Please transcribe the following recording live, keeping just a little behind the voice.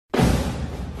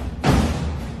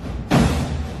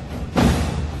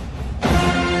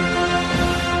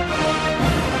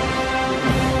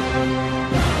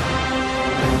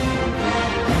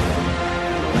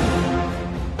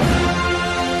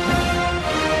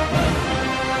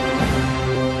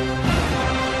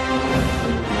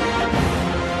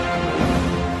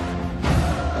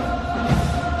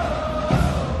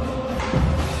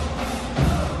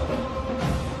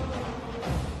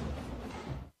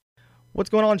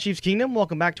going on, Chiefs Kingdom?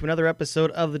 Welcome back to another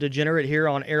episode of The Degenerate here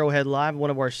on Arrowhead Live, one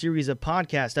of our series of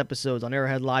podcast episodes on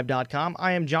arrowheadlive.com.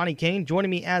 I am Johnny Kane.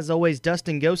 Joining me, as always,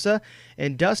 Dustin Gosa.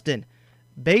 And Dustin,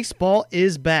 baseball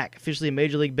is back. Officially,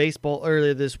 Major League Baseball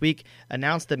earlier this week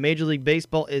announced that Major League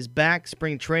Baseball is back.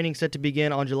 Spring training set to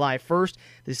begin on July 1st.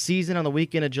 The season on the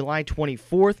weekend of July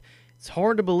 24th. It's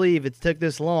hard to believe it took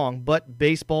this long, but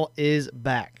baseball is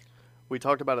back. We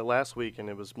talked about it last week, and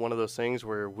it was one of those things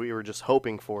where we were just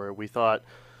hoping for it. We thought,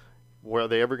 were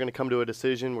they ever going to come to a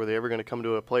decision? Were they ever going to come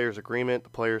to a players' agreement? The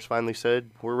players finally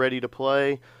said, we're ready to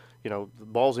play. You know, the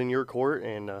ball's in your court,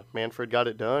 and Manfred got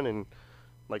it done. And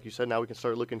like you said, now we can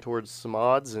start looking towards some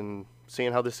odds and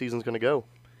seeing how this season's going to go.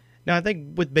 Now, I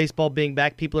think with baseball being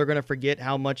back, people are going to forget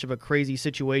how much of a crazy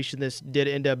situation this did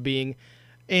end up being.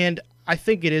 And I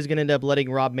think it is going to end up letting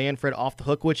Rob Manfred off the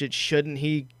hook, which it shouldn't.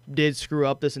 He did screw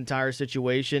up this entire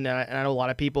situation, and I know a lot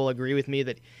of people agree with me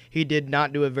that he did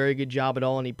not do a very good job at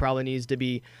all, and he probably needs to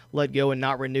be let go and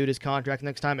not renewed his contract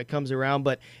next time it comes around.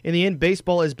 But in the end,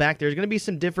 baseball is back. There's going to be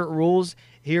some different rules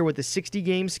here with the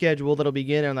 60-game schedule that'll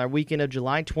begin on our weekend of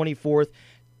July 24th.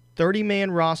 30-man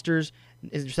rosters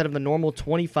instead of the normal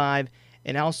 25,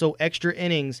 and also extra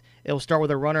innings. It will start with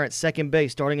a runner at second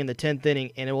base starting in the 10th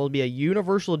inning, and it will be a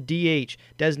universal DH,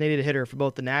 designated hitter, for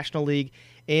both the National League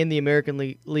and the American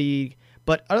League.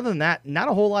 But other than that, not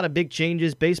a whole lot of big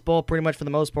changes. Baseball, pretty much for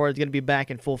the most part, is going to be back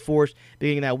in full force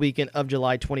beginning that weekend of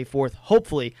July 24th.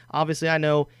 Hopefully, obviously I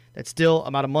know that's still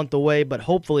about a month away, but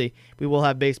hopefully we will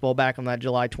have baseball back on that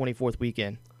July 24th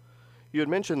weekend. You had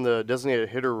mentioned the designated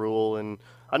hitter rule, and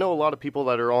I know a lot of people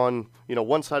that are on,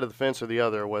 one side of the fence or the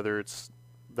other, whether it's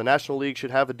the National League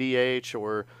should have a DH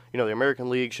or, the American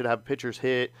League should have pitchers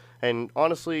hit. And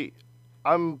honestly,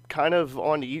 I'm kind of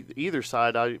on either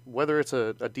side. Whether it's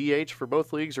a DH for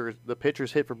both leagues or the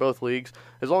pitchers hit for both leagues,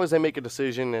 as long as they make a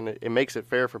decision and it makes it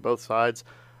fair for both sides,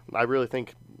 I really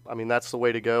think, that's the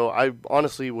way to go. I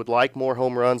honestly would like more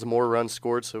home runs, more runs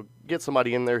scored, so get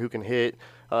somebody in there who can hit.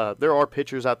 There are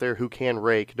pitchers out there who can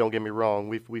rake, don't get me wrong.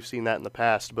 We've seen that in the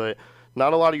past, but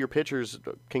not a lot of your pitchers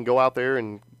can go out there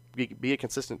and be a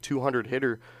consistent 200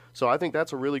 hitter. So I think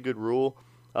that's a really good rule.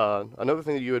 Another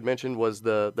thing that you had mentioned was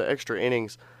the extra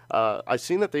innings. I've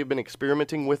seen that they've been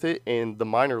experimenting with it in the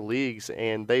minor leagues,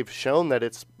 and they've shown that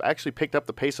it's actually picked up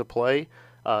the pace of play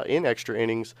in extra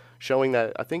innings, showing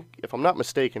that, I think, if I'm not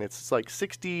mistaken, it's like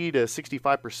 60 to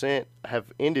 65%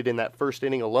 have ended in that first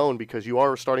inning alone, because you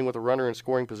are starting with a runner in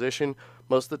scoring position.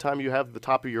 Most of the time you have the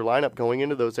top of your lineup going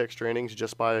into those extra innings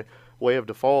just by way of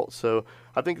default. So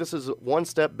I think this is one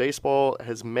step baseball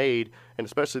has made, and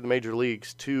especially the major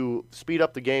leagues, to speed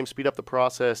up the game, speed up the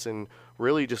process, and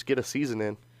really just get a season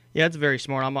in. Yeah, it's very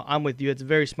smart. I'm with you. It's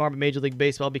very smart by Major League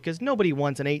Baseball, because nobody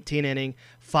wants an 18-inning,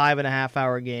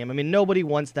 5.5-hour game. Nobody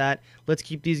wants that. Let's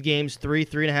keep these games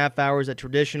 3.5 hours, a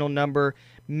traditional number,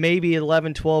 maybe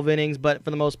 11, 12 innings, but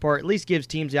for the most part, at least gives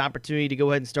teams the opportunity to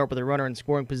go ahead and start with a runner in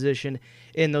scoring position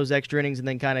in those extra innings and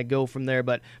then kind of go from there.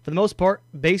 But for the most part,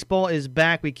 baseball is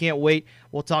back. We can't wait.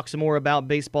 We'll talk some more about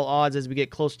baseball odds as we get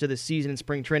closer to the season and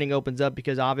spring training opens up,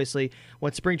 because obviously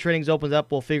when spring training opens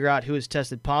up, we'll figure out who is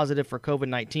tested positive for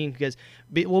COVID-19, because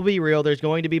we'll be real, there's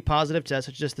going to be positive tests.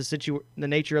 It's just the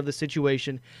nature of the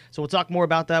situation. So we'll talk more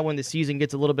about that when the season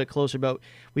gets a little bit closer, but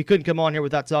we couldn't come on here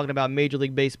without talking about Major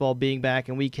League Baseball being back,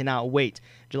 and we cannot wait.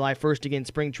 July 1st, again,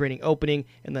 spring training opening,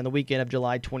 and then the weekend of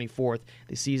July 24th,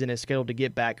 the season is scheduled to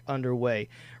get back underway.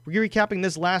 We're recapping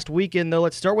this last weekend, though.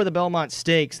 Let's start with the Belmont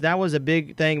Stakes. That was a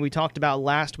big thing we talked about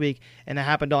last week, and it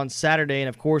happened on Saturday. And,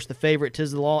 of course, the favorite,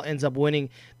 Tiz the Law, ends up winning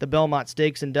the Belmont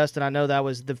Stakes. And, Dustin, I know that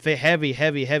was the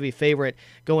heavy favorite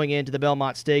going into the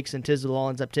Belmont Stakes, and Tiz the Law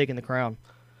ends up taking the crown.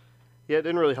 Yeah, it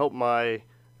didn't really help my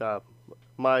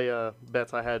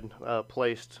bets I had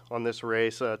placed on this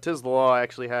race. Tiz the Law, I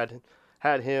actually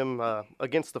had him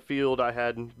against the field. I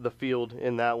had the field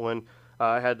in that one.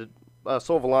 I had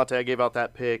Sol Volante. I gave out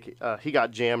that pick. He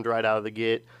got jammed right out of the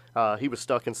gate. He was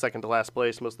stuck in second to last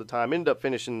place most of the time. Ended up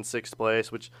finishing in sixth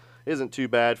place, which isn't too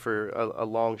bad for a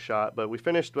long shot. But we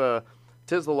finished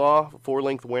Tiz the Law,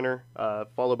 4-length winner,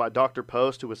 followed by Dr.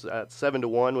 Post, who was at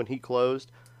 7-1 when he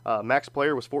closed. Max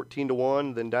Player was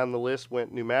 14-1. Then down the list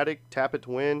went Pneumatic, Tap It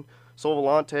to Win, Sol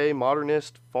Volante,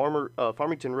 Modernist,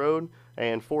 Farmington Road,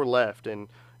 and 4 Left. And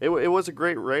it was a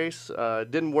great race. It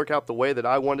didn't work out the way that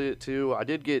I wanted it to. I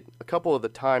did get a couple of the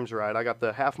times right. I got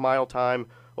the half-mile time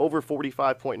over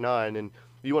 45.9. And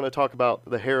you want to talk about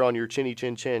the hair on your chinny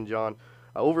chin chin, John.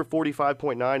 Over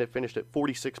 45.9, it finished at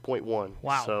 46.1.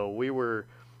 Wow. So we were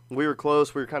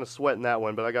close. We were kind of sweating that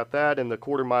one. But I got that and the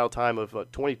quarter-mile time of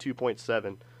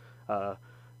 22.7.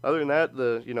 Other than that,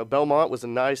 Belmont was a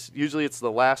nice. Usually, it's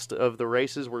the last of the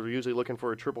races. We're usually looking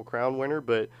for a Triple Crown winner,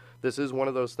 but this is one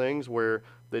of those things where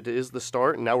it is the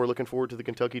start, and now we're looking forward to the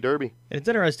Kentucky Derby. And it's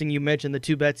interesting you mentioned the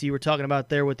two bets you were talking about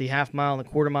there with the half mile and the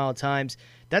quarter mile times.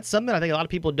 That's something I think a lot of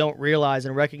people don't realize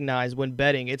and recognize when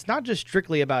betting. It's not just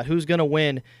strictly about who's going to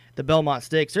win the Belmont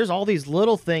Stakes. There's all these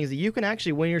little things that you can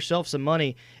actually win yourself some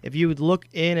money if you would look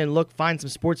in and find some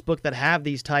sports book that have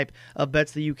these type of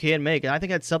bets that you can make. And I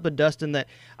think that's something, Dustin, that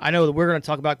I know that we're going to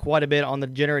talk about quite a bit on the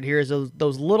Degenerate here is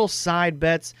those little side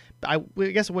bets. I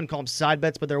guess I wouldn't call them side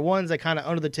bets, but they're ones that kind of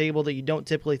under the table that you don't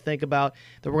typically think about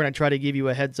that we're going to try to give you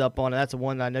a heads up on. And that's the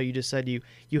one that I know you just said you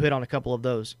hit on a couple of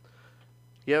those.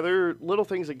 Yeah, there are little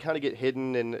things that kind of get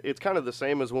hidden, and it's kind of the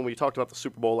same as when we talked about the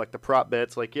Super Bowl, like the prop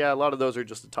bets. Like, yeah, a lot of those are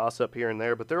just a toss-up here and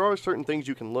there, but there are certain things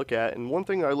you can look at. And one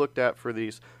thing I looked at for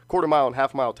these quarter-mile and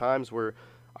half-mile times were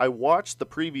I watched the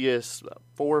previous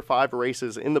 4 or 5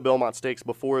 races in the Belmont Stakes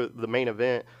before the main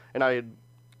event, and I had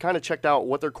kind of checked out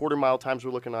what their quarter-mile times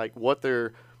were looking like, what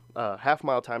their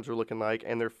half-mile times were looking like,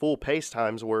 and their full pace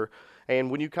times were. And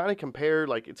when you kind of compare,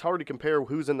 like, it's hard to compare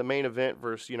who's in the main event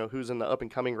versus, who's in the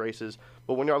up-and-coming races.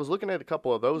 But when I was looking at a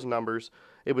couple of those numbers,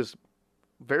 it was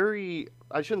very,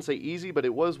 I shouldn't say easy, but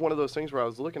it was one of those things where I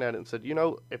was looking at it and said,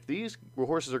 if these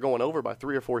horses are going over by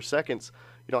 3 or 4 seconds,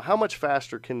 how much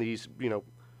faster can these,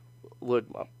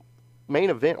 main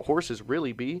event horses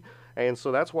really be? And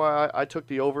so that's why I took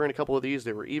the over in a couple of these.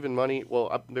 They were even money. Well,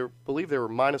 I believe they were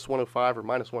minus 105 or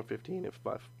minus 115 if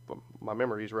my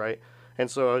memory's right. And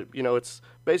so, it's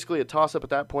basically a toss-up at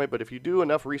that point. But if you do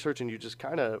enough research and you just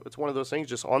it's one of those things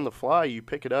just on the fly, you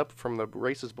pick it up from the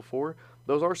races before,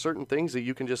 those are certain things that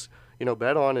you can just,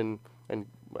 bet on and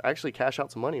actually cash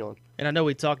out some money on. And I know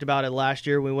we talked about it last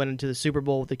year. We went into the Super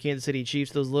Bowl with the Kansas City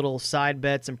Chiefs, those little side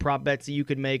bets and prop bets that you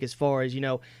could make as far as,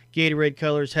 Gatorade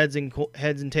colors, heads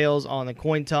and tails on the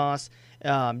coin toss,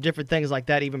 different things like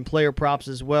that, even player props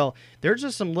as well. There's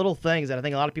just some little things that I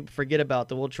think a lot of people forget about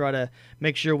that we'll try to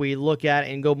make sure we look at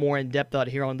and go more in depth out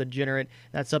here on the Degenerate.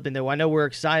 That's something that I know we're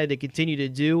excited to continue to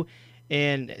do.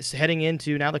 And heading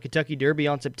into now the Kentucky Derby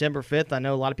on September 5th, I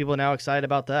know a lot of people are now excited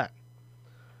about that.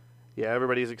 Yeah,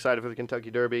 everybody's excited for the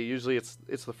Kentucky Derby. Usually it's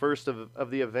the first of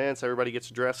the events. Everybody gets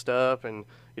dressed up and,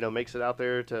 makes it out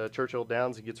there to Churchill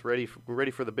Downs and gets ready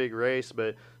for the big race.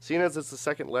 But seeing as it's the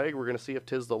second leg, we're going to see if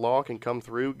Tiz the Law can come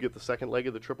through, get the second leg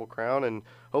of the Triple Crown, and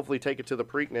hopefully take it to the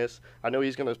Preakness. I know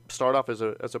he's going to start off as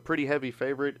a pretty heavy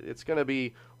favorite. It's going to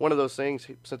be one of those things,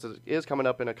 since it is coming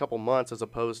up in a couple months as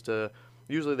opposed to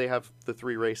usually they have the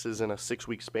 3 races in a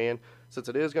 6-week span. Since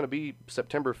it is going to be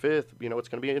September 5th, it's going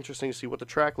to be interesting to see what the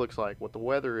track looks like, what the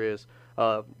weather is.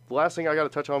 The last thing I got to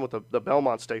touch on with the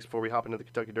Belmont Stakes before we hop into the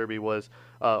Kentucky Derby was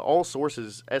all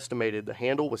sources estimated the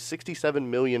handle was $67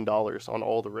 million on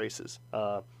all the races.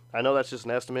 I know that's just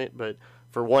an estimate, but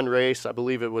for one race, I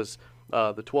believe it was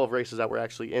the 12 races that were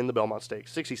actually in the Belmont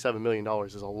Stakes. $67 million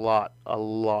is a lot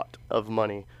of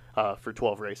money for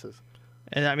 12 races.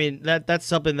 And I mean, that's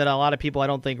something that a lot of people I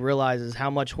don't think realizes how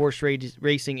much horse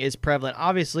racing is prevalent.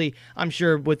 Obviously, I'm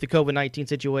sure with the COVID-19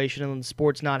 situation and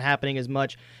sports not happening as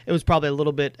much, it was probably a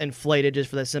little bit inflated just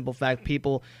for that simple fact.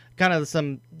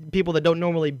 Some people that don't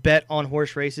normally bet on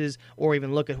horse races or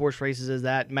even look at horse races as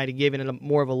that might have given it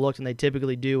more of a look than they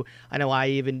typically do. I know I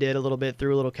even did a little bit,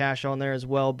 threw a little cash on there as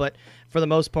well. But for the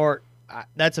most part,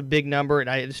 that's a big number, and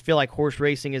I just feel like horse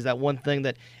racing is that one thing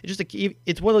that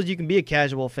it's one of those you can be a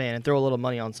casual fan and throw a little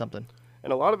money on something.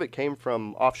 And a lot of it came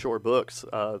from offshore books.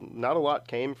 Not a lot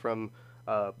came from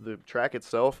the track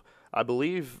itself. I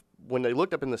believe when they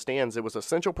looked up in the stands, it was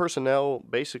essential personnel,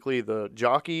 basically the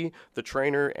jockey, the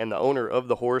trainer, and the owner of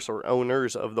the horse or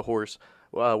owners of the horse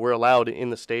were allowed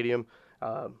in the stadium.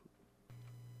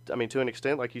 I mean, to an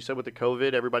extent, like you said, with the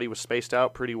COVID, everybody was spaced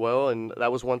out pretty well, and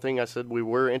that was one thing I said we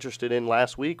were interested in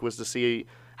last week was to see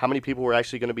how many people were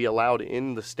actually going to be allowed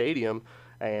in the stadium,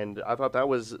 and I thought that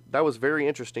was very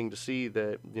interesting to see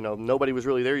that, nobody was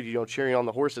really there, cheering on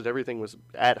the horses. Everything was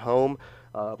at home,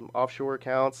 offshore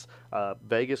accounts.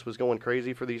 Vegas was going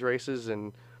crazy for these races,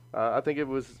 and I think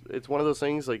it's one of those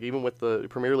things, like even with the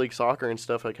Premier League soccer and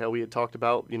stuff, like how we had talked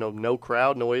about, no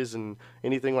crowd noise and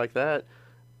anything like that.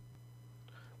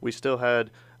 We still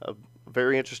had a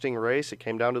very interesting race. It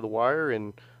came down to the wire,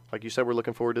 and like you said, we're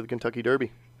looking forward to the Kentucky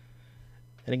Derby.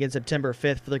 And again, September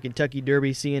 5th for the Kentucky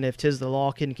Derby, seeing if Tiz the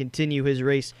Law can continue his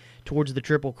race towards the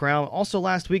Triple Crown. Also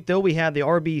last week, though, we had the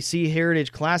RBC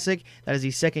Heritage Classic. That is the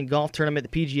second golf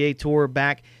tournament, the PGA Tour,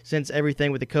 back since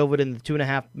everything with the COVID and the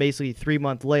 2.5, basically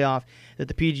 3-month layoff that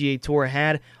the PGA Tour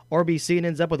had. RBC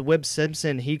ends up with Webb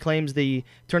Simpson. He claims the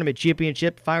tournament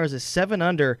championship, fires a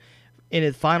 7-under in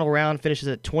his final round, finishes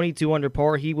at 22 under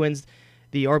par. He wins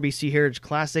the RBC Heritage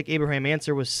Classic. Abraham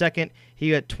Ancer was second.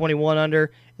 He got 21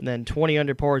 under, and then 20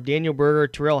 under par. Daniel Berger,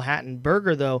 Terrell Hatton.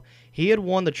 Berger, though, he had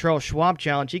won the Charles Schwab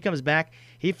Challenge. He comes back.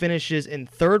 He finishes in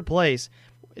third place,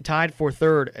 tied for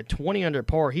third at 20 under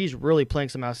par. He's really playing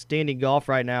some outstanding golf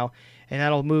right now, and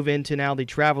that'll move into now the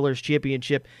Travelers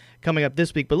Championship coming up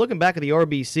this week. But looking back at the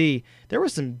RBC, there were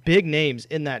some big names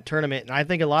in that tournament, and I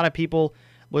think a lot of people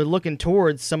were looking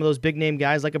towards some of those big-name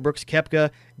guys like a Brooks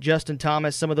Koepka, Justin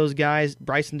Thomas, some of those guys,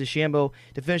 Bryson DeChambeau,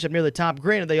 to finish up near the top.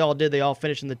 Granted, they all did. They all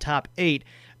finished in the top 8.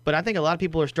 But I think a lot of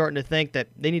people are starting to think that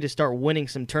they need to start winning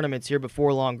some tournaments here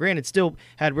before long. Granted, still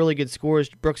had really good scores.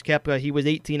 Brooks Koepka, he was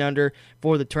 18 under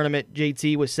for the tournament.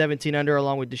 JT was 17 under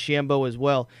along with DeChambeau as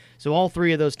well. So all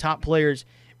three of those top players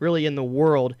really in the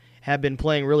world have been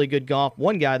playing really good golf.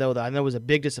 One guy, though, that I know was a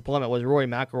big disappointment was Rory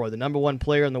McIlroy, the number one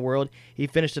player in the world. He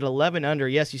finished at 11 under.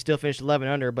 Yes, he still finished 11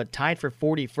 under, but tied for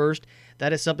 41st.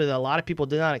 That is something that a lot of people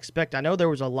did not expect. I know there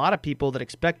was a lot of people that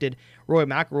expected Rory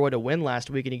McIlroy to win last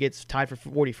week, and he gets tied for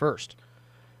 41st.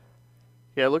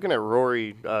 Yeah, looking at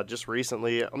Rory just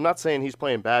recently, I'm not saying he's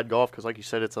playing bad golf because, like you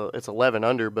said, it's 11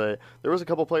 under, but there was a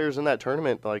couple players in that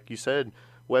tournament, like you said.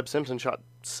 Webb Simpson shot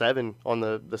 7 on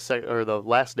the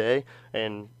last day,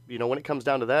 and when it comes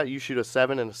down to that, you shoot a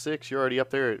 7 and a 6, you're already up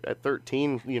there at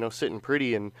 13, sitting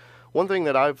pretty. And one thing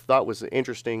that I've thought was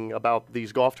interesting about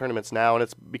these golf tournaments now, and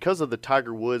it's because of the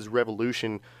Tiger Woods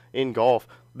revolution in golf,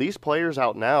 these players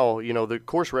out now, the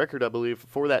course record, I believe,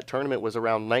 for that tournament was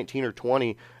around 19 or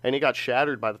 20, and it got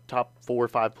shattered by the top 4 or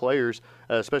 5 players,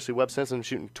 especially Webb Simpson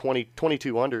shooting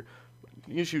 22 under.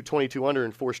 You shoot 22 under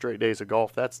in 4 straight days of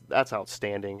golf. That's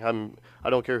outstanding. I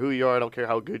don't care who you are. I don't care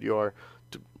how good you are.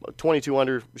 22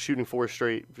 under, shooting 4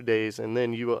 straight days. And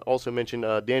then you also mentioned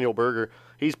Daniel Berger.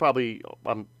 He's probably,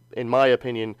 in my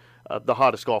opinion, the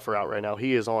hottest golfer out right now.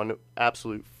 He is on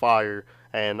absolute fire.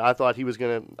 And I thought he was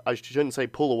going to, I shouldn't say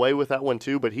pull away with that one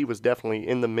too, but he was definitely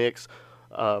in the mix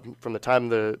from the time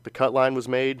the cut line was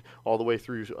made all the way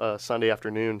through Sunday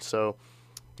afternoon. So,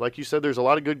 like you said, there's a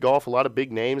lot of good golf, a lot of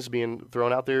big names being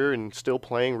thrown out there and still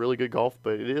playing really good golf.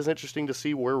 But it is interesting to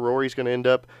see where Rory's going to end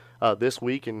up this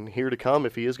week and here to come,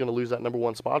 if he is going to lose that number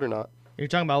 1 spot or not. You're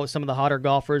talking about some of the hotter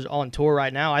golfers on tour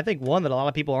right now. I think one that a lot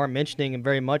of people aren't mentioning and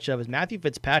very much of is Matthew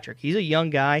Fitzpatrick. He's a young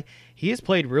guy. He has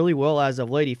played really well as of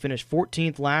late. He finished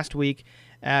 14th last week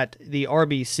at the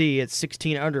RBC at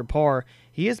 16 under par.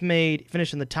 He has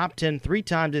finished in the top 10 3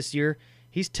 times this year.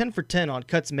 He's 10 for 10 on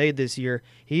cuts made this year.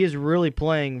 He is really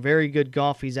playing very good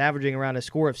golf. He's averaging around a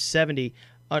score of 70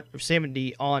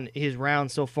 on his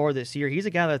round so far this year. He's a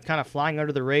guy that's kind of flying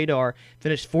under the radar.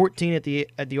 Finished 14th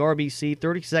at the RBC,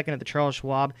 32nd at the Charles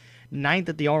Schwab, 9th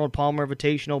at the Arnold Palmer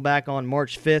Invitational back on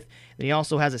March 5th. And he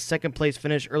also has a second-place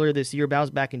finish earlier this year,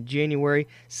 bounced back in January.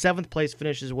 7th-place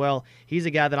finish as well. He's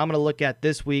a guy that I'm going to look at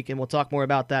this week, and we'll talk more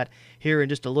about that here in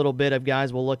just a little bit of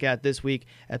guys we'll look at this week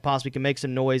and possibly can make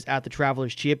some noise at the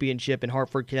Travelers Championship in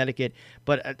Hartford, Connecticut.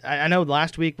 But I know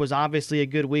last week was obviously a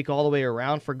good week all the way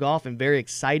around for golf and very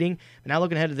exciting. But now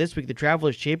looking ahead to this week, the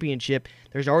Travelers Championship,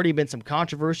 there's already been some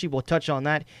controversy. We'll touch on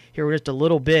that here in just a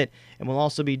little bit, and we'll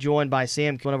also be joined by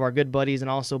Sam, one of our good buddies and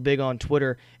also big on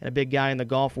Twitter and a big guy in the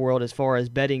golf world as far as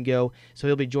betting go. So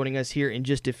he'll be joining us here in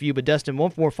just a few. But Dustin,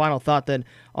 one more final thought then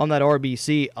on that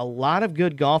RBC. A lot of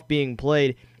good golf being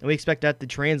played, and we expect that to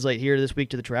translate here this week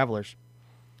to the Travelers.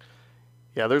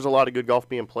 Yeah, there's a lot of good golf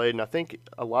being played, and I think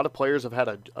a lot of players have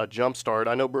had a jump start.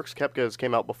 I know Brooks Koepka has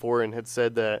came out before and had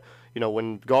said that,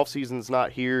 when golf season's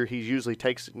not here, he usually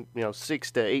takes,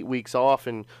 6 to 8 weeks off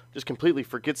and just completely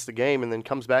forgets the game and then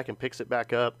comes back and picks it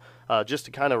back up just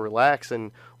to kind of relax.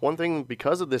 And one thing,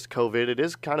 because of this COVID, it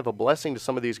is kind of a blessing to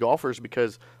some of these golfers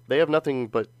because they have nothing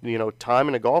but, time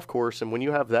in a golf course. And when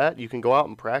you have that, you can go out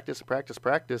and practice.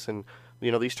 And,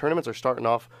 these tournaments are starting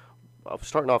off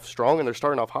strong and they're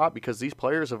starting off hot because these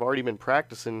players have already been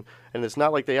practicing, and it's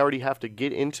not like they already have to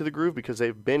get into the groove because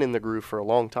they've been in the groove for a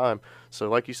long time. So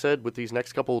like you said, with these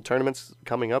next couple of tournaments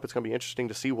coming up, it's going to be interesting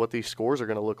to see what these scores are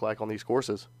going to look like on these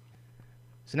courses.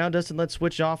 So now, Dustin, let's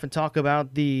switch off and talk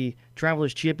about the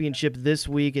Travelers Championship this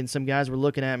week and some guys we're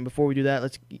looking at. And before we do that,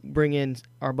 let's bring in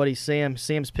our buddy Sam.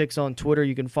 Sam's Picks on Twitter.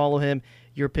 You can follow him.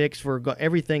 Your picks for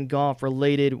everything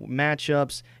golf-related,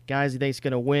 matchups, guys he thinks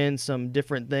going to win, some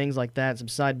different things like that, some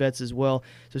side bets as well.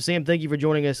 So, Sam, thank you for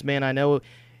joining us, man. I know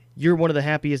you're one of the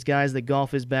happiest guys that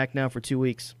golf is back now for 2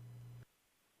 weeks.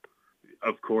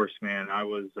 Of course, man. I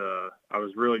was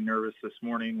really nervous this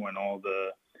morning when all the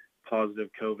positive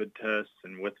COVID tests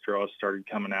and withdrawals started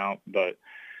coming out, but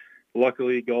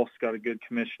luckily golf's got a good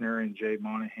commissioner in Jay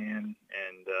Monahan,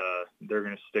 and they're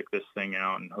going to stick this thing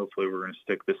out, and hopefully we're going to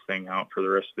stick this thing out for the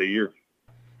rest of the year.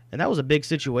 And that was a big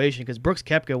situation because Brooks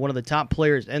Koepka, one of the top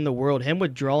players in the world, him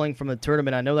withdrawing from the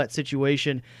tournament. I know that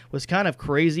situation was kind of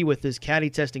crazy with his caddy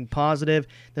testing positive.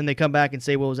 Then they come back and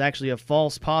say, well, it was actually a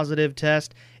false positive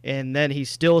test. And then he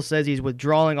still says he's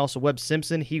withdrawing. Also, Webb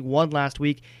Simpson, he won last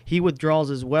week. He withdraws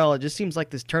as well. It just seems like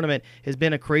this tournament has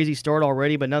been a crazy start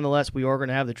already, but nonetheless, we are going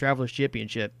to have the Travelers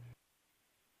Championship.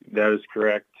 That is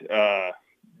correct.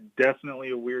 Definitely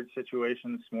a weird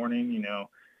situation this morning.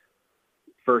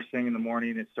 First thing in the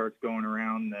morning, it starts going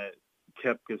around that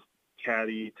Koepka's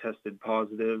caddy tested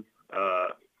positive.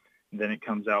 Then it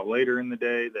comes out later in the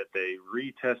day that they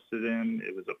retested him.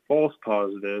 It was a false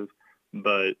positive,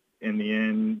 but in the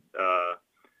end,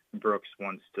 Brooks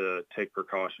wants to take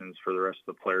precautions for the rest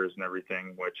of the players and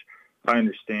everything, which I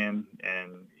understand,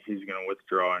 and he's going to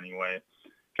withdraw anyway.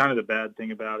 Kind of the bad thing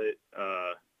about it,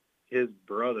 his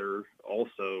brother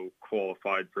also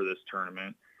qualified for this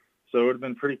tournament. So it would have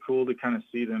been pretty cool to kind of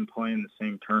see them play in the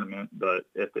same tournament. But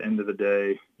at the end of the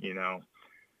day,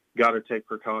 got to take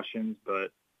precautions.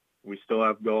 But we still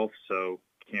have golf, so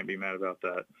can't be mad about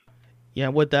that. Yeah,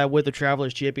 with the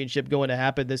Travelers Championship going to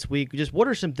happen this week, just what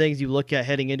are some things you look at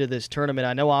heading into this tournament?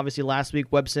 I know obviously last week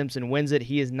Webb Simpson wins it.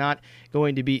 He is not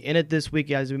going to be in it this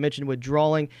week, as we mentioned,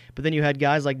 withdrawing. But then you had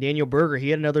guys like Daniel Berger. He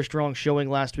had another strong showing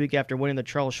last week after winning the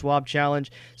Charles Schwab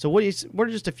Challenge. So what are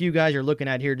just a few guys you're looking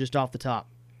at here just off the top?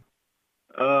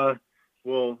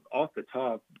 Well, off the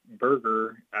top,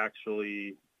 Berger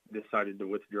actually decided to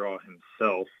withdraw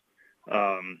himself.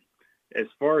 As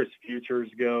far as futures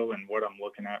go and what I'm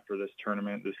looking at for this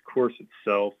tournament, this course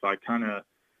itself, I kind of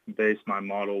base my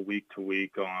model week to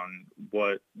week on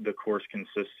what the course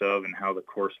consists of and how the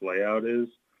course layout is.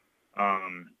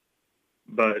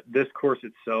 But this course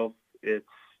itself, it's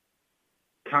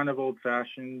kind of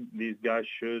old-fashioned. These guys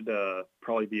should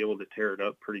probably be able to tear it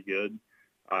up pretty good.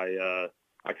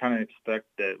 I kind of expect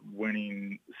that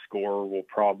winning score will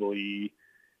probably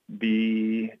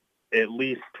be at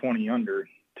least 20 under,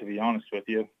 to be honest with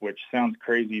you, which sounds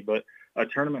crazy, but a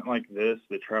tournament like this,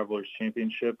 the Travelers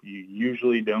Championship, you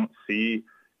usually don't see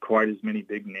quite as many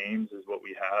big names as what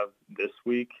we have this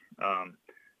week.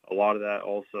 A lot of that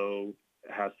also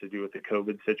has to do with the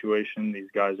COVID situation.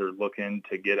 These guys are looking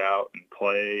to get out and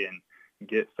play and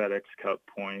get FedEx Cup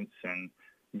points and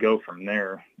go from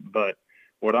there. But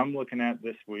what I'm looking at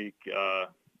this week,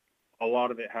 a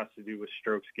lot of it has to do with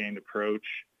strokes gained approach.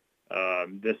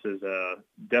 This is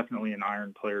definitely an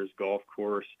iron player's golf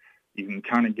course. You can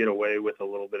kind of get away with a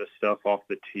little bit of stuff off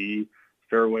the tee.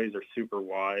 Fairways are super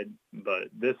wide, but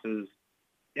this is,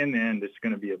 in the end, it's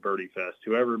going to be a birdie fest.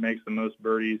 Whoever makes the most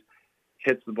birdies,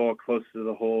 hits the ball close to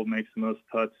the hole, makes the most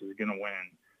putts is going to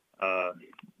win.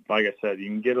 Like I said, you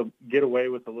can get away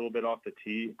with a little bit off the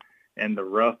tee, and the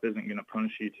rough isn't going to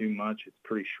punish you too much. It's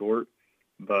pretty short,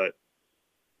 but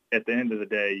at the end of the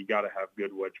day, you got to have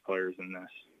good wedge players in this.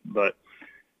 But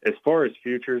as far as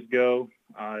futures go,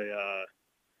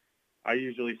 I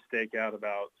usually stake out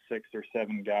about 6 or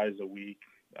 7 guys a week,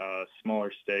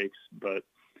 smaller stakes. But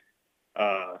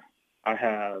I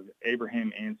have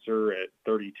Abraham Answer at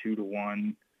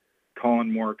 32-1.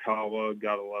 Colin Morikawa,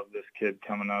 gotta love this kid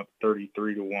coming up,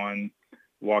 33-1.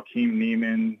 Joaquin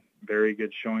Niemann, very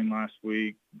good showing last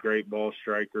week. Great ball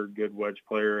striker, good wedge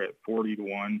player at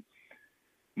 40-1.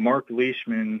 Mark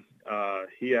Leishman,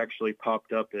 he actually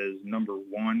popped up as number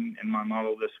 1 in my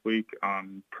model this week.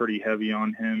 I'm pretty heavy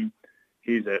on him.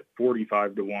 He's at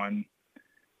 45-1.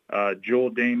 Joel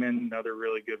Damon, another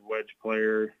really good wedge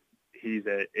player. He's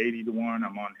at 80-1.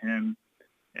 I'm on him.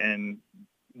 And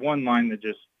one line that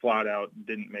just flat out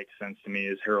didn't make sense to me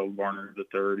is Harold Varner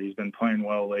III. He's been playing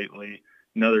well lately.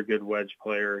 Another good wedge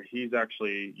player. He's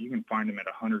actually, you can find him at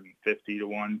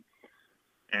 150-1.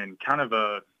 And kind of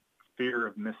a fear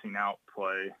of missing out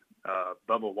play,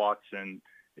 Bubba Watson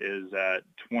is at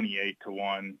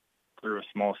 28-1. Threw a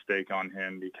small stake on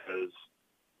him because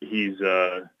he's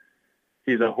a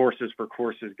horses for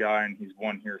courses guy, and he's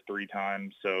won here 3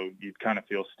 times. So you'd kind of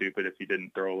feel stupid if you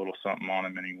didn't throw a little something on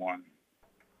him and he won.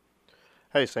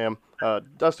 Hey, Sam.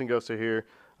 Dustin Gosa here.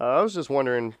 I was just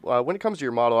wondering, when it comes to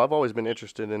your model, I've always been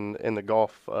interested in the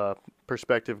golf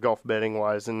perspective, golf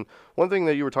betting-wise. And one thing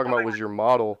that you were talking about was your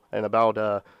model and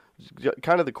about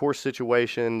kind of the course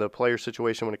situation, the player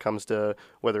situation when it comes to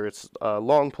whether it's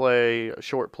long play,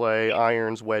 short play,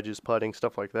 irons, wedges, putting,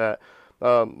 stuff like that.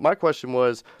 My question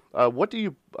was, what do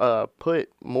you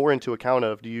put more into account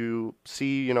of? Do you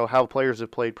see, how players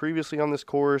have played previously on this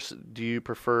course? Do you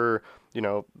prefer,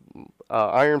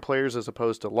 iron players as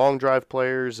opposed to long drive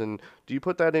players? And do you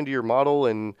put that into your model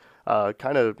and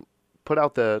kind of put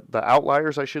out the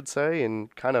outliers, I should say,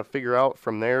 and kind of figure out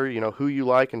from there, who you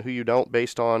like and who you don't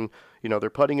based on, their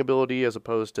putting ability as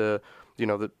opposed to,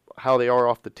 how they are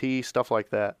off the tee, stuff like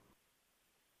that?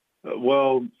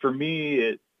 Well, for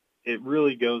me, it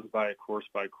really goes by a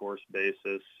course-by-course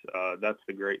basis. That's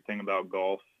the great thing about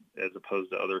golf as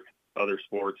opposed to other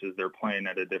sports is they're playing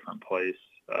at a different place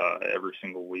every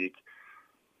single week.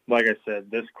 Like I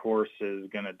said, this course is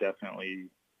going to definitely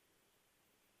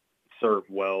serve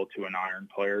well to an iron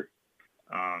player.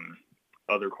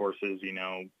 Other courses,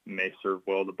 may serve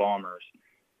well to bombers.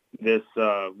 This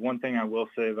one thing I will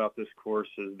say about this course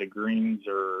is the greens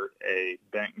are a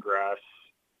bent grass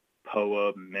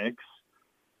POA mix,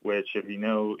 which if you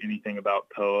know anything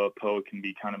about POA can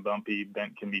be kind of bumpy,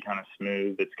 bent can be kind of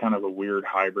smooth. It's kind of a weird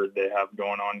hybrid they have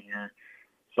going on here.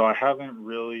 So I haven't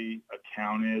really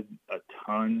accounted a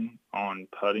ton on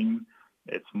putting.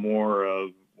 It's more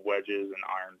of wedges and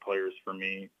iron players for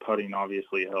me. Putting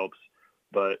obviously helps,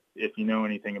 but if you know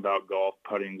anything about golf,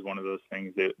 putting is one of those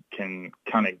things that can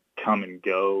kind of come and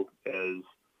go as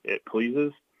it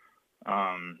pleases.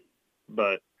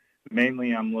 But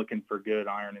mainly I'm looking for good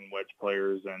iron and wedge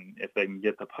players, and if they can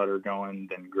get the putter going,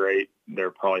 then great.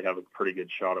 They'll probably have a pretty good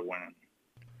shot at winning.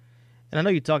 And I know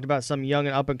you talked about some young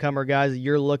and up-and-comer guys that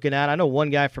you're looking at. I know one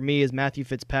guy for me is Matthew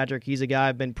Fitzpatrick. He's a guy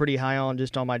I've been pretty high on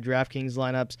just on my DraftKings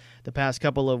lineups the past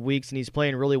couple of weeks, and he's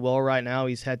playing really well right now.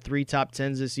 He's had 3 top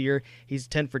 10s this year. He's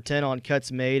 10 for 10 on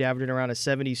cuts made, averaging around a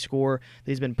 70 score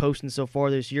that he's been posting so far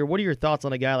this year. What are your thoughts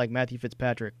on a guy like Matthew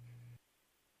Fitzpatrick?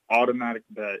 Automatic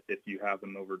bet if you have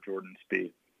him over Jordan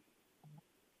Spieth.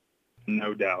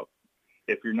 No doubt.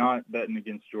 If you're not betting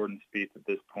against Jordan Spieth at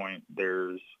this point,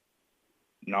 there's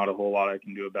not a whole lot I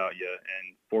can do about you.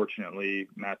 And fortunately,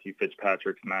 Matthew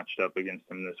Fitzpatrick's matched up against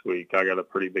him this week. I got a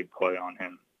pretty big play on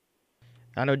him.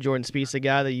 I know Jordan Spieth's a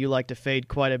guy that you like to fade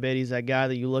quite a bit. He's that guy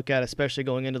that you look at, especially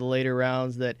going into the later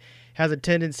rounds, that has a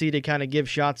tendency to kind of give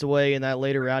shots away in that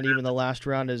later round, even the last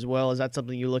round as well. Is that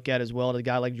something you look at as well, to a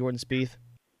guy like Jordan Spieth?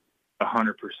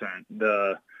 100%.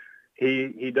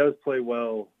 He does play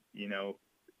well,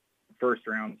 first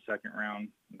round, second round,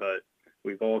 but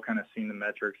we've all kind of seen the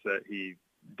metrics that he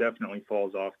definitely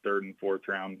falls off third and fourth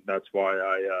round. That's why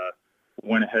I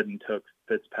went ahead and took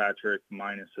Fitzpatrick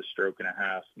minus a stroke and a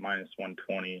half, minus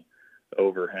 120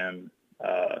 over him.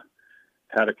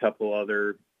 Had a couple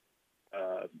other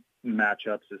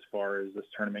matchups as far as this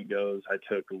tournament goes. I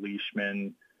took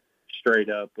Leishman straight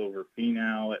up over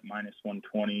Finau at minus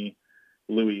 120.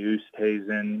 Louis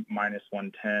Oosthuizen minus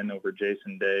 110 over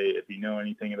Jason Day. If you know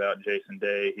anything about Jason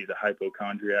Day, he's a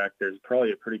hypochondriac. There's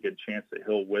probably a pretty good chance that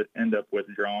he'll end up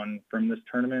withdrawn from this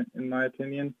tournament, in my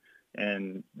opinion.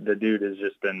 And the dude has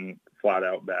just been flat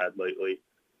out bad lately.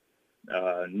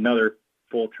 Another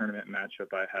full tournament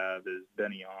matchup I have is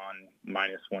Benny On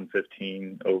minus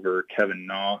 115 over Kevin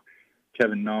Na.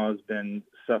 Kevin Na has been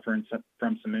suffering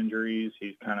from some injuries.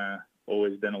 He's kind of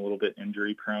always been a little bit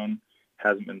injury prone.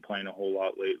 Hasn't been playing a whole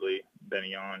lot lately.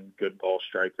 Benny On, good ball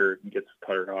striker, gets the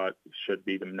putter hot, should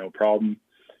beat him no problem.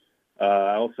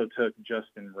 I also took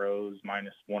Justin Rose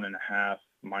minus 1.5,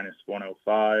 minus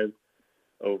 105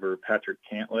 over Patrick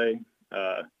Cantlay.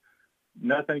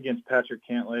 Nothing against Patrick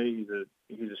Cantlay.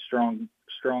 He's a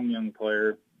strong young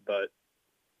player, but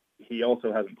he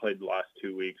also hasn't played the last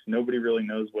 2 weeks. Nobody really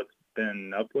knows what's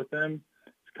been up with him.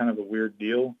 It's kind of a weird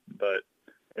deal, but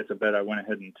it's a bet I went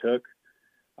ahead and took.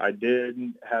 I did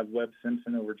have Webb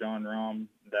Simpson over Jon Rahm.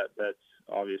 That bet's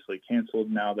obviously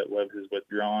canceled now that Webb has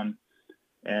withdrawn.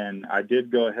 And I did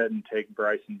go ahead and take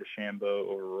Bryson DeChambeau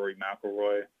over Rory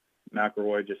McIlroy.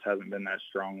 McIlroy just hasn't been that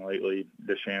strong lately.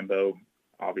 DeChambeau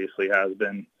obviously has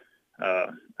been.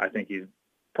 I think he's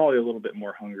probably a little bit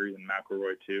more hungry than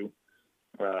McIlroy too.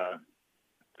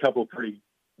 Couple pretty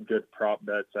good prop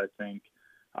bets, I think.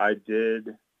 I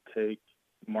did take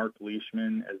Mark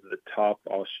Leishman as the top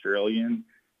Australian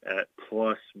at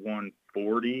plus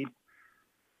 140.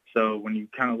 So when you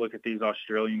kind of look at these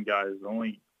Australian guys, the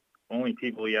only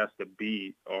people he has to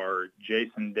beat are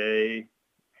Jason Day,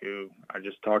 who I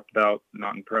just talked about,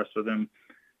 not impressed with him.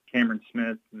 Cameron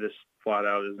Smith, this flat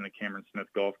out isn't a Cameron Smith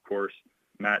golf course.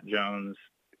 Matt Jones,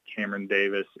 Cameron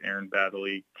Davis, Aaron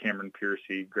Baddeley, Cameron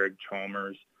Piercy, Greg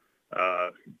Chalmers.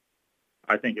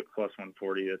 I think at plus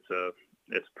 140, it's a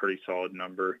pretty solid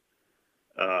number.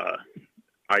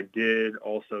 I did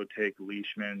also take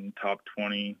Leishman top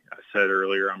 20. I said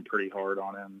earlier I'm pretty hard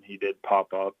on him. He did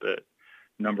pop up at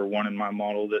number 1 in my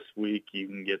model this week. You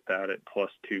can get that at plus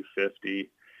 250.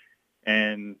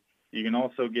 And you can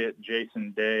also get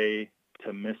Jason Day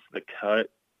to miss the cut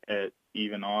at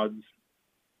even odds.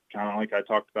 Kind of like I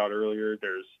talked about earlier,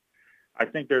 I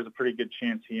think there's a pretty good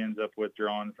chance he ends up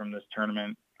withdrawing from this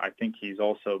tournament. I think he's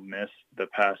also missed the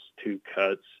past 2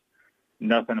 cuts.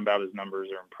 Nothing about his numbers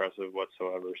are impressive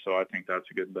whatsoever, so I think that's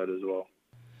a good bet as well.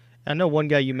 I know one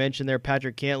guy you mentioned there,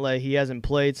 Patrick Cantlay. He hasn't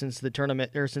played since the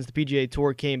tournament or since the PGA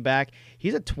Tour came back.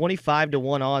 He's at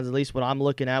 25-1 odds, at least what I'm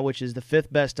looking at, which is the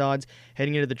 5th best odds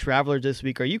heading into the Travelers this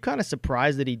week. Are you kind of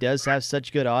surprised that he does have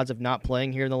such good odds of not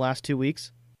playing here in the last 2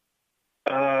 weeks?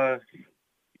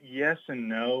 Yes and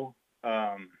no.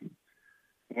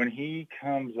 When he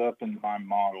comes up in my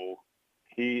model,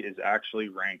 he is actually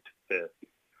ranked 5th,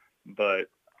 but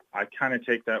I kind of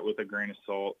take that with a grain of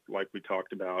salt, like we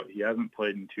talked about. He hasn't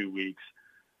played in 2 weeks.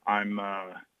 I'm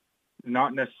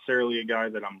not necessarily a guy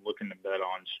that I'm looking to bet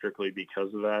on strictly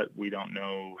because of that. We don't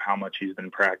know how much he's been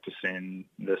practicing,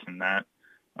 this and that.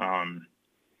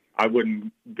 I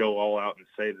wouldn't go all out and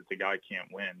say that the guy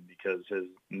can't win because his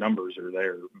numbers are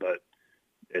there, but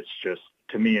it's just,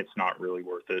 to me, it's not really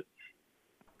worth it.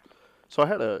 So I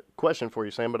had a question for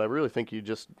you, Sam, but I really think you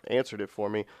just answered it for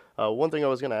me. One thing I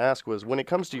was going to ask was, when it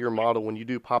comes to your model, when you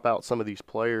do pop out some of these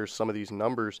players, some of these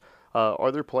numbers,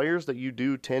 are there players that you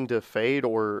do tend to fade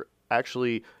or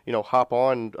actually, hop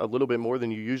on a little bit more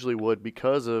than you usually would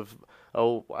because of,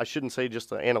 I shouldn't say just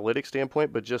the analytic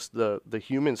standpoint, but just the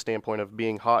human standpoint of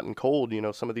being hot and cold?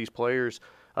 Some of these players,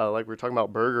 like we were talking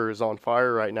about, Berger is on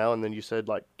fire right now, and then you said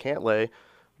like Cantlay,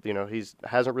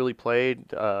 hasn't really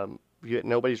played.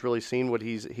 Nobody's really seen what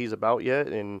he's about yet.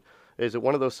 And is it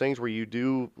one of those things where you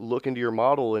do look into your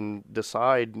model and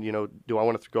decide, do I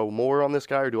want to go more on this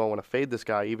guy or do I want to fade this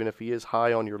guy, even if he is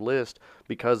high on your list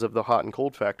because of the hot and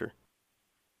cold factor?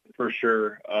 For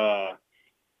sure.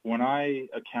 When I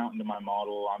account into my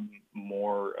model, I'm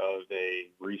more of a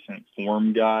recent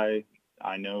form guy.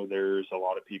 I know there's a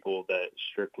lot of people that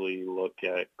strictly look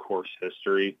at course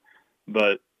history,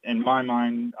 but in my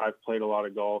mind, I've played a lot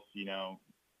of golf.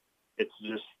 It's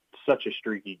just such a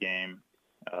streaky game.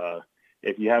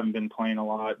 If you haven't been playing a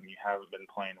lot and you haven't been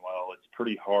playing well, it's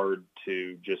pretty hard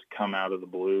to just come out of the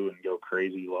blue and go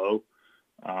crazy low.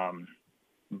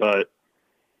 But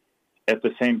at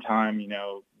the same time,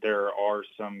 there are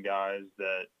some guys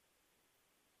that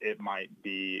it might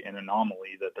be an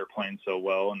anomaly that they're playing so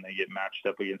well and they get matched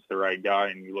up against the right guy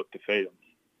and you look to fade them,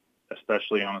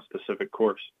 especially on a specific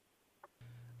course.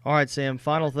 All right, Sam,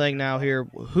 final thing now here.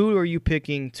 Who are you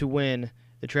picking to win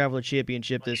the Traveler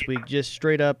Championship this week? Just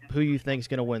straight up, who you think is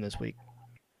going to win this week?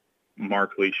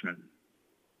 Mark Leishman.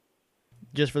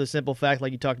 Just for the simple fact,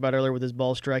 like you talked about earlier with his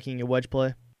ball striking and wedge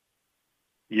play?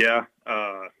 Yeah,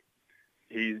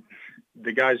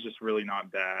 the guy's just really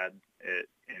not bad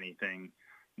at anything.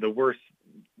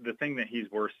 The thing that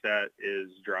he's worst at is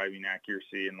driving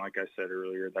accuracy, and like I said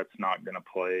earlier, that's not going to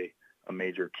play a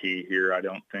major key here, I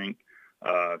don't think.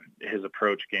 His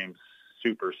approach game's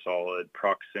super solid,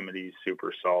 proximity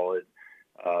super solid,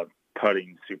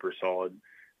 putting super solid.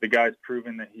 The guy's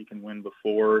proven that he can win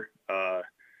before.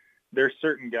 There's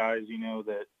certain guys,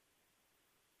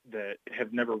 that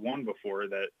have never won before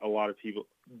that a lot of people,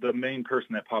 the main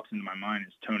person that pops into my mind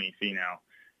is Tony Finau.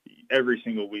 Every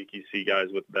single week you see guys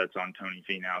with bets on Tony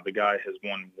Finau. The guy has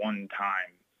won one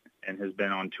time and has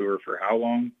been on tour for how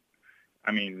long?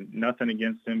 I mean, nothing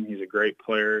against him. He's a great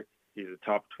player. He's a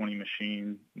top 20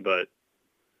 machine, but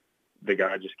the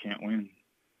guy just can't win.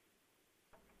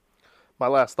 My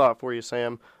last thought for you,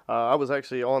 Sam. I was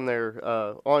actually on there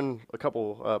on a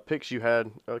couple picks you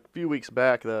had a few weeks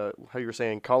back. How you were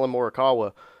saying Colin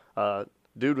Morikawa,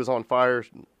 dude was on fire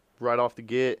right off the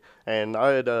get, and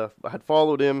I had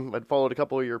followed him. I'd followed a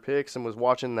couple of your picks and was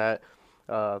watching that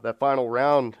final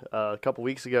round a couple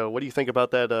weeks ago. What do you think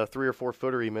about that 3 or 4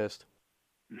 footer he missed?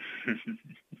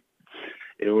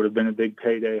 It would have been a big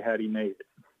payday had he made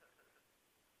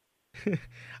it.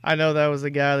 I know that was the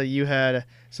guy that you had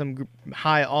some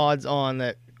high odds on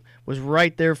that was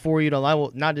right there for you.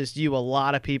 Not just you, a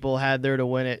lot of people had there to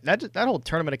win it. That whole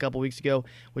tournament a couple weeks ago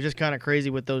was just kind of crazy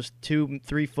with those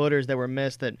 2-3 footers that were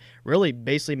missed that really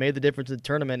basically made the difference in the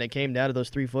tournament. It came down to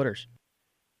those 3 footers.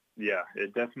 Yeah,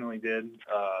 it definitely did.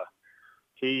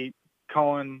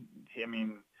 Colin,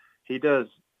 he does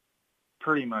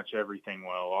pretty much everything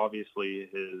well. Obviously,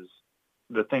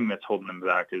 the thing that's holding him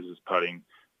back is his putting.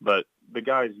 But the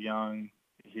guy's young.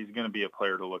 He's going to be a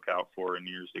player to look out for in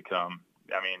years to come.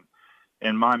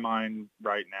 In my mind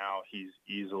right now, he's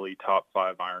easily top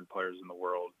 5 iron players in the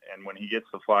world. And when he gets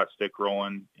the flat stick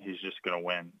rolling, he's just going to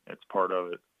win. It's part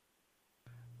of it.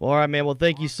 Well, all right, man. Well,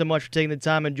 thank you so much for taking the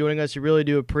time and joining us. We really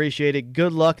do appreciate it.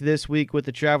 Good luck this week with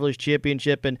the Travelers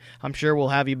Championship, and I'm sure we'll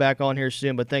have you back on here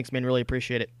soon. But thanks, man. Really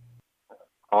appreciate it.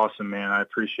 Awesome, man. I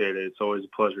appreciate it. It's always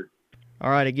a pleasure. All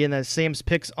right, again, that's Sam's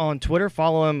Picks on Twitter.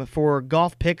 Follow him for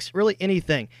golf picks, really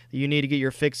anything that you need to get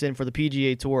your fix in for the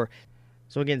PGA Tour.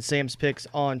 So again, Sam's Picks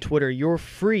on Twitter, your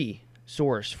free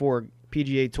source for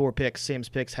PGA Tour picks. Sam's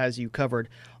Picks has you covered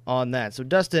on that. So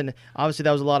Dustin, obviously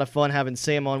that was a lot of fun having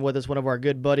Sam on with us, one of our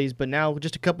good buddies. But now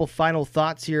just a couple final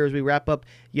thoughts here as we wrap up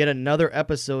yet another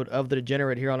episode of The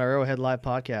Degenerate here on our Arrowhead Live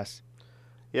podcast.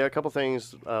 Yeah, a couple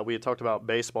things. We had talked about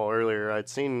baseball earlier. I'd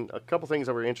seen a couple things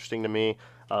that were interesting to me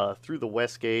through the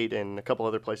Westgate and a couple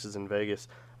other places in Vegas.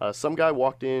 Some guy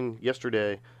walked in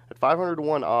yesterday at 500 to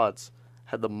 1 odds,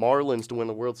 had the Marlins to win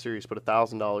the World Series, put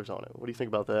 $1,000 on it. What do you think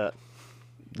about that?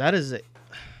 That is,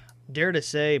 dare to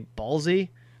say, ballsy.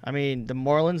 I mean, the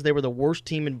Marlins, they were the worst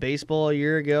team in baseball a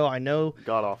year ago. I know.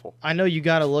 God awful. I know you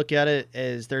got to look at it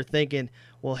as they're thinking,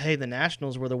 well, hey, the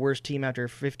Nationals were the worst team after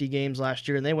 50 games last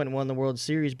year, and they went and won the World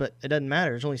Series, but it doesn't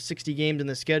matter. There's only 60 games in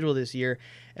the schedule this year,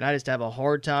 and I just have a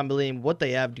hard time believing what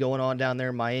they have going on down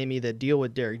there in Miami, the deal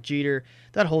with Derek Jeter.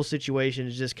 That whole situation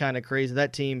is just kind of crazy.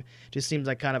 That team just seems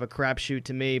like kind of a crapshoot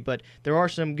to me, but there are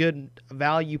some good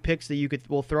value picks that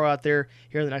we'll throw out there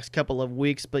here in the next couple of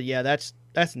weeks, but yeah, that's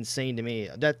insane to me.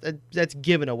 That's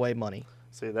giving away money.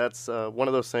 See, that's one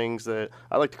of those things that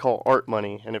I like to call art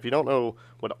money. And if you don't know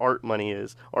what art money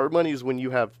is when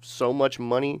you have so much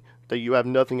money that you have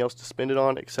nothing else to spend it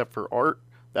on except for art.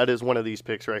 That is one of these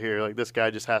picks right here. Like, this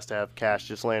guy just has to have cash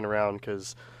just laying around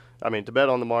because, I mean, to bet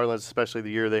on the Marlins, especially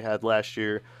the year they had last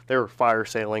year, they were fire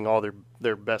sailing all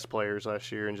their best players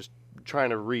last year and just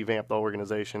trying to revamp the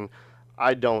organization.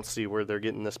 I don't see where they're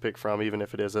getting this pick from, even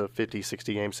if it is a 50,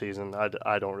 60-game season.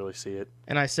 I don't really see it.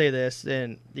 And I say this,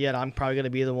 and yet I'm probably going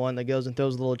to be the one that goes and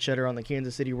throws a little cheddar on the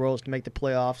Kansas City Royals to make the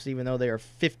playoffs, even though they are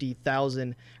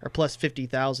 50,000 or plus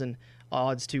 50,000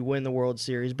 odds to win the World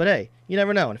Series. But hey, you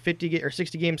never know. In a 50 or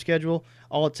 60-game schedule,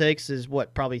 all it takes is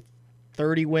probably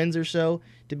 30 wins or so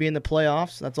to be in the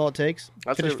playoffs. That's all it takes.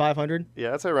 Finish 500.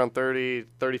 Yeah, I'd say around 30,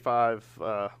 35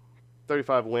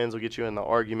 wins will get you in the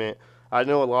argument. I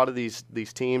know a lot of these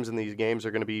teams and these games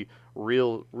are going to be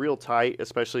real tight,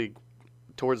 especially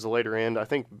towards the later end. I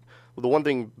think the one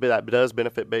thing that does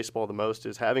benefit baseball the most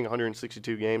is having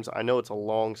 162 games. I know it's a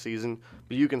long season,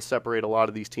 but you can separate a lot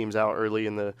of these teams out early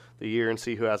in the year and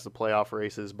see who has the playoff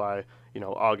races by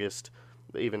August,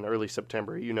 even early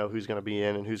September. You know who's going to be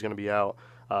in and who's going to be out.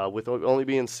 With only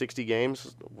being 60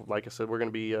 games, like I said, we're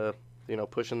going to be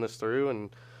pushing this through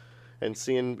and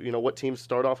seeing what teams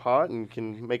start off hot and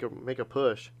can make a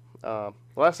push. The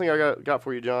last thing I got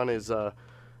for you, John, is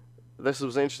this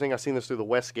was interesting. I seen this through the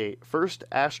Westgate. First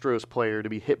Astros player to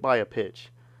be hit by a pitch.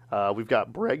 We've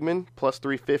got Bregman plus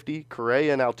 350,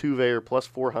 Correa and Altuve are plus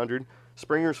 400,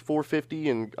 Springer's 450,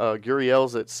 and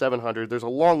Gurriel's at 700. There's a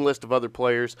long list of other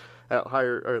players at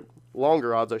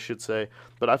longer odds, I should say,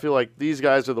 but I feel like these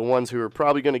guys are the ones who are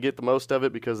probably going to get the most of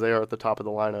it because they are at the top of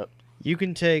the lineup. You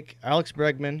can take Alex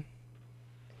Bregman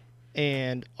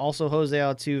and also Jose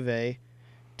Altuve,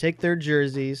 take their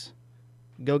jerseys,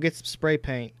 go get some spray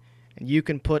paint, and you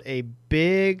can put a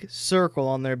big circle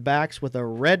on their backs with a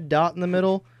red dot in the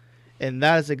middle, and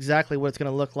that is exactly what it's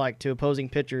going to look like to opposing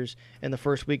pitchers in the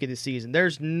first week of the season.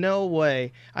 There's no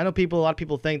way. I know a lot of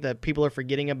people think that people are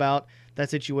forgetting about that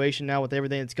situation now with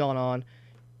everything that's going on.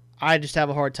 I just have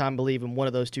a hard time believing one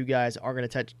of those two guys are going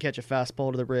to catch a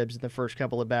fastball to the ribs in the first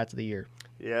couple of bats of the year.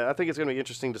 Yeah, I think it's going to be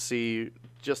interesting to see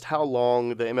just how long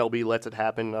the MLB lets it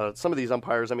happen. Some of these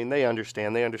umpires, I mean, they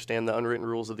understand the unwritten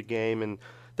rules of the game and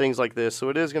things like this. So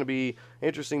it is going to be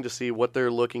interesting to see what they're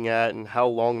looking at and how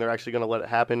long they're actually going to let it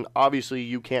happen. Obviously,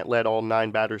 you can't let all 9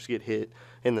 batters get hit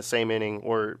in the same inning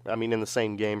in the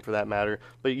same game for that matter.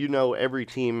 But every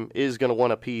team is going to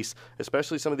want a piece,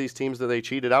 especially some of these teams that they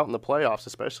cheated out in the playoffs,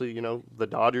 especially, the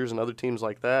Dodgers and other teams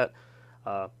like that.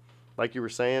 Like you were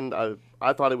saying,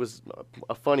 I thought it was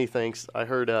a funny thing. I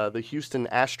heard the Houston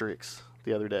Asterix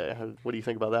the other day. What do you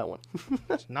think about that one?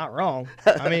 It's not wrong.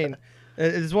 I mean,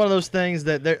 it's one of those things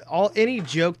that any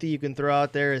joke that you can throw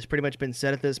out there has pretty much been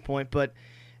said at this point. But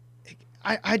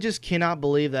I just cannot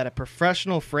believe that a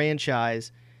professional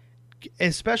franchise,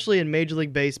 especially in Major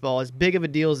League Baseball, as big of a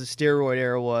deal as the steroid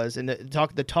era was, and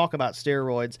the talk about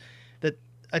steroids, that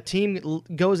a team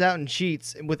goes out and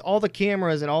cheats with all the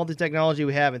cameras and all the technology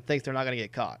we have and thinks they're not going to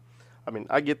get caught. I mean,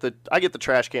 I get the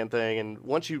trash can thing, and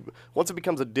once it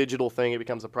becomes a digital thing, it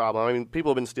becomes a problem. I mean,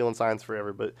 people have been stealing signs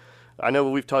forever, but I know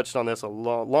we've touched on this a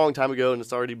long time ago, and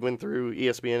it's already been through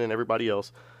ESPN and everybody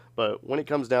else. But when it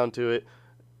comes down to it,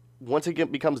 once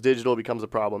it becomes digital, it becomes a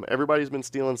problem. Everybody's been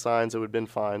stealing signs; it would have been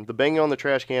fine. The banging on the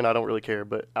trash can, I don't really care.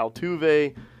 But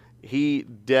Altuve, he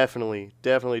definitely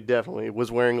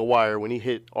was wearing a wire when he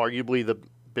hit arguably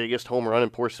biggest home run in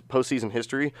postseason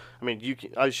history. I mean,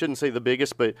 I shouldn't say the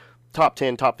biggest, but top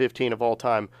 10, top 15 of all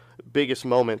time, biggest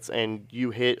moments, and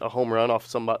you hit a home run off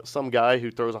some guy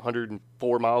who throws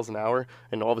 104 miles an hour,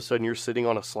 and all of a sudden you're sitting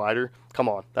on a slider. Come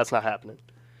on, that's not happening.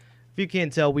 If you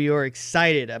can't tell, we are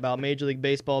excited about Major League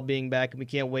Baseball being back, and we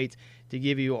can't wait to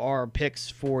give you our picks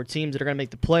for teams that are going to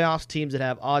make the playoffs, teams that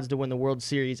have odds to win the World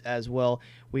Series as well.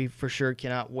 We for sure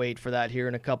cannot wait for that here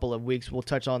in a couple of weeks. We'll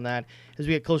touch on that as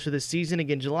we get closer to the season.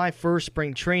 Again, July 1st,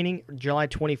 spring training, July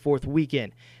 24th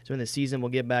weekend. So when the season will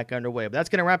get back underway. But that's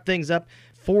going to wrap things up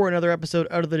for another episode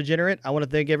of The Degenerate. I want to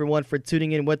thank everyone for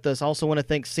tuning in with us. I also want to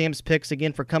thank Sam's Picks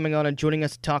again for coming on and joining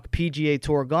us to talk PGA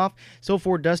Tour golf. So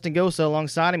for Dustin Gosa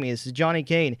alongside of me, this is Johnny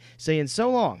Kane saying so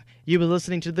long. You've been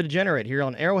listening to The Degenerate here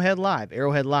on Arrowhead Live,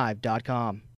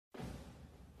 arrowheadlive.com.